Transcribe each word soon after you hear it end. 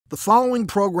The following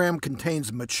program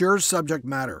contains mature subject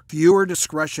matter. Viewer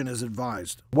discretion is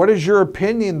advised. What is your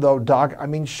opinion, though, Doc? I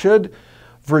mean, should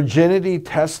virginity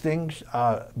testing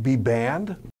be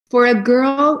banned? For a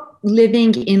girl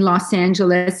living in Los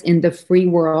Angeles in the free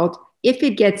world, if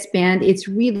it gets banned, it's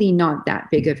really not that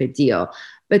big of a deal.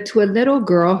 But to a little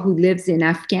girl who lives in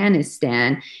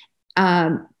Afghanistan,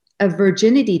 a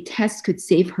virginity test could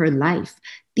save her life.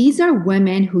 These are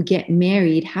women who get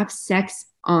married, have sex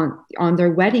on their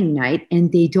wedding night,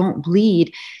 and they don't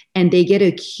bleed, and they get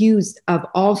accused of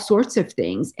all sorts of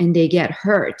things, and they get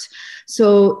hurt.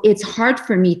 So it's hard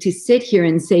for me to sit here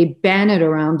and say ban it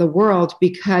around the world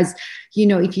because, you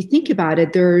know, if you think about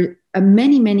it, there are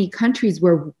many, many countries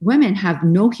where women have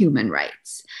no human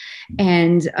rights.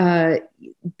 And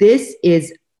this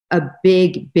is a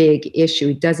big, big issue.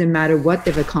 It doesn't matter what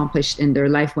they've accomplished in their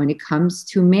life. When it comes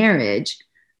to marriage,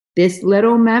 this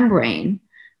little membrane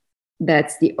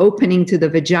that's the opening to the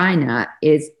vagina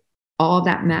is all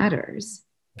that matters.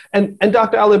 And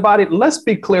Dr. Aliabadi, let's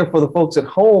be clear for the folks at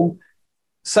home,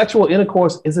 sexual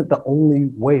intercourse isn't the only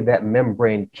way that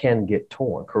membrane can get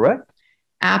torn, correct?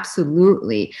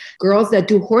 Absolutely. Girls that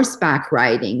do horseback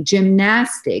riding,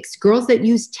 gymnastics, girls that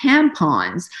use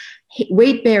tampons,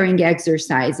 weight-bearing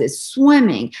exercises,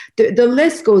 swimming, the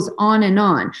list goes on and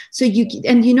on. So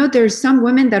there's some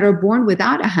women that are born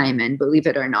without a hymen, believe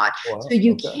it or not. Wow, so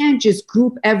you can't just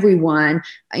group everyone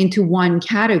into one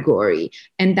category.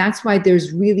 And that's why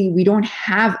we don't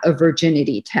have a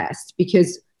virginity test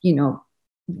because,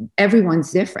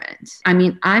 everyone's different. I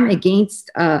mean, I'm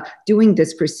against doing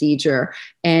this procedure,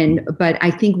 but I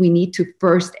think we need to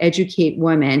first educate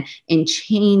women and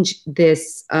change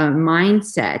this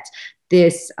mindset,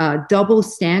 this double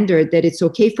standard that it's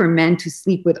okay for men to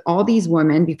sleep with all these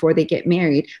women before they get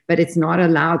married, but it's not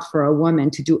allowed for a woman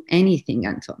to do anything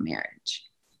until marriage.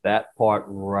 That part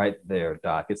right there,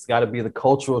 Doc. It's got to be the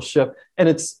cultural shift, and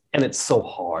it's so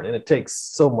hard, and it takes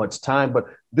so much time. But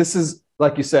this is,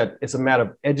 like you said, it's a matter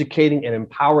of educating and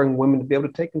empowering women to be able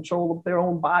to take control of their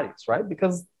own bodies, right?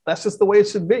 Because that's just the way it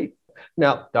should be.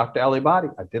 Now, Dr.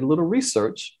 Aliabadi, I did a little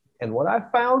research, and what I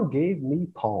found gave me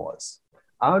pause.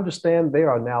 I understand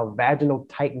there are now vaginal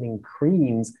tightening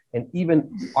creams and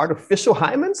even artificial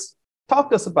hymens. Talk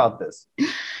to us about this.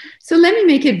 So let me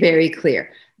make it very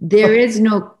clear. There is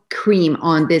no cream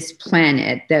on this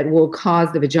planet that will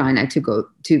cause the vagina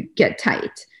to get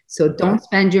tight. So don't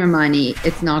spend your money.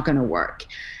 It's not going to work.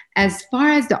 As far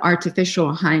as the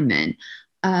artificial hymen,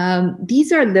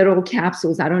 these are little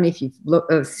capsules. I don't know if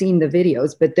you've seen the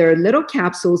videos, but they're little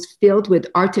capsules filled with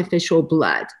artificial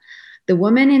blood. The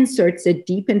woman inserts it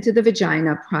deep into the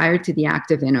vagina prior to the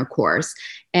act of intercourse,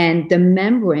 and the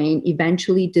membrane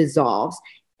eventually dissolves,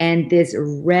 and this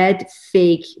red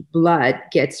fake blood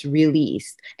gets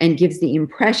released and gives the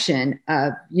impression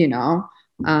of,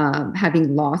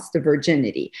 having lost the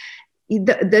virginity.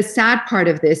 The sad part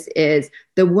of this is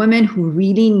the women who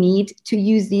really need to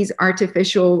use these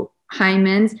artificial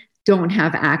hymens don't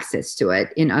have access to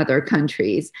it in other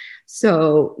countries.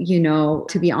 So,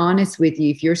 to be honest with you,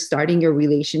 if you're starting your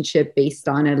relationship based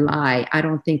on a lie, I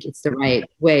don't think it's the right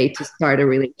way to start a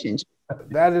relationship.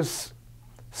 That is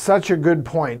such a good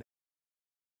point.